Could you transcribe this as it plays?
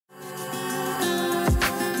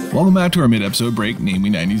Welcome back to our mid-episode break, Name Me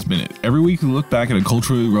 90s Minute. Every week we look back at a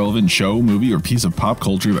culturally relevant show, movie, or piece of pop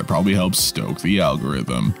culture that probably helps stoke the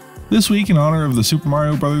algorithm. This week, in honor of the Super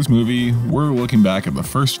Mario Bros. Movie, we're looking back at the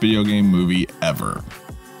first video game movie ever,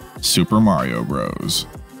 Super Mario Bros.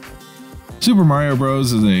 Super Mario Bros.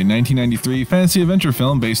 Is a 1993 fantasy-adventure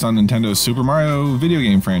film based on Nintendo's Super Mario video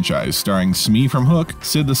game franchise, starring Smee from Hook,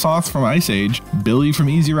 Sid the Sloth from Ice Age, Billy from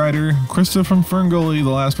Easy Rider, Krista from Ferngully: The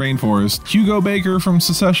Last Rainforest, Hugo Baker from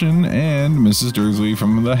Secession, and Mrs. Dursley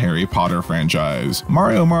from the Harry Potter franchise.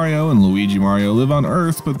 Mario and Luigi Mario live on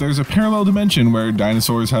Earth, but there's a parallel dimension where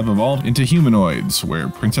dinosaurs have evolved into humanoids, where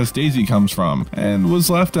Princess Daisy comes from, and was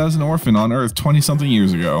left as an orphan on Earth 20-something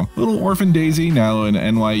years ago. Little orphan Daisy, now an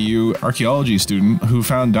NYU archaeology student who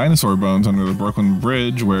found dinosaur bones under the Brooklyn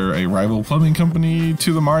Bridge, where a rival plumbing company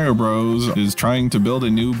to the Mario Bros. Is trying to build a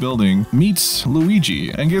new building, meets Luigi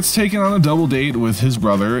and gets taken on a double date with his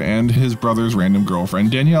brother and his brother's random girlfriend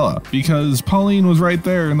Daniela, because Pauline was right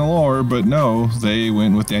there in the lore, but no, they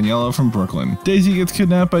went with Daniela from Brooklyn. Daisy gets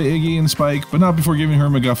kidnapped by Iggy and Spike, but not before giving her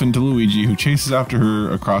MacGuffin to Luigi, who chases after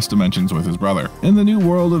her across dimensions with his brother. In the new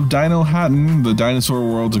world of Dino Hatton, the dinosaur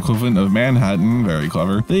world's equivalent of Manhattan, very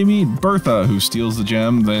clever, they meet Bertha, who steals the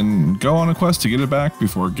gem, then go on a quest to get it back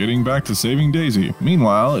before getting back to saving Daisy.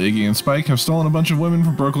 Meanwhile, Iggy and Spike have stolen a bunch of women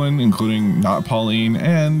from Brooklyn, including not Pauline,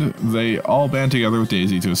 and they all band together with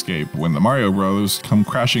Daisy to escape when the Mario Bros. Come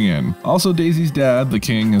crashing in. Also, Daisy's dad, the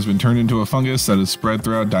king, has been turned into a fungus that is spread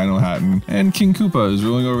throughout Dino Hatton, and King Koopa is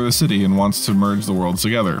ruling over the city and wants to merge the worlds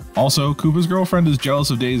together. Also, Koopa's girlfriend is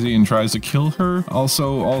jealous of Daisy and tries to kill her.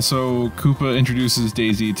 Also, Koopa introduces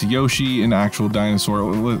Daisy to Yoshi, an actual dinosaur.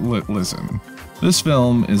 Listen. This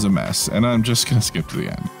film is a mess, and I'm just gonna skip to the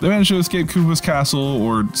end. They manage to escape Koopa's castle,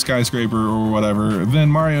 or skyscraper, or whatever. Then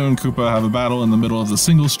Mario and Koopa have a battle in the middle of the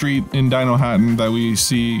single street in Dino Hatton that we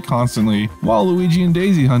see constantly, while Luigi and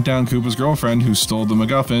Daisy hunt down Koopa's girlfriend who stole the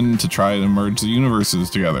MacGuffin to try to merge the universes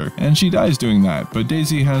together. And she dies doing that, but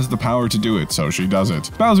Daisy has the power to do it, so she does it.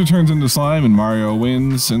 Bowser turns into slime and Mario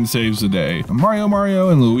wins and saves the day. Mario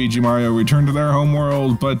and Luigi Mario return to their home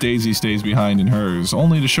world, but Daisy stays behind in hers,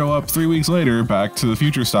 only to show up 3 weeks later Back to the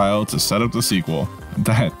Future style to set up the sequel.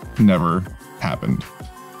 That never happened.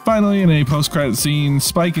 Finally, in a post-credit scene,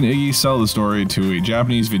 Spike and Iggy sell the story to a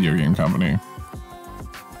Japanese video game company.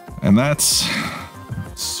 And that's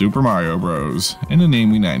Super Mario Bros. In a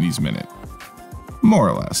Name Me 90s Minute. More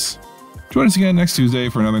or less. Join us again next Tuesday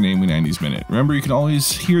for another Name Me 90s Minute. Remember, you can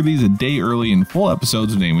always hear these a day early in full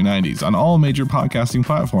episodes of Name Me 90s on all major podcasting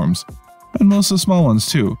platforms, and most of the small ones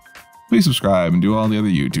too. Please subscribe and do all the other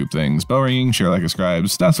YouTube things, bell ringing, share, like,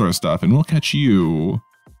 subscribes, that sort of stuff, and we'll catch you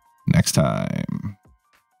next time.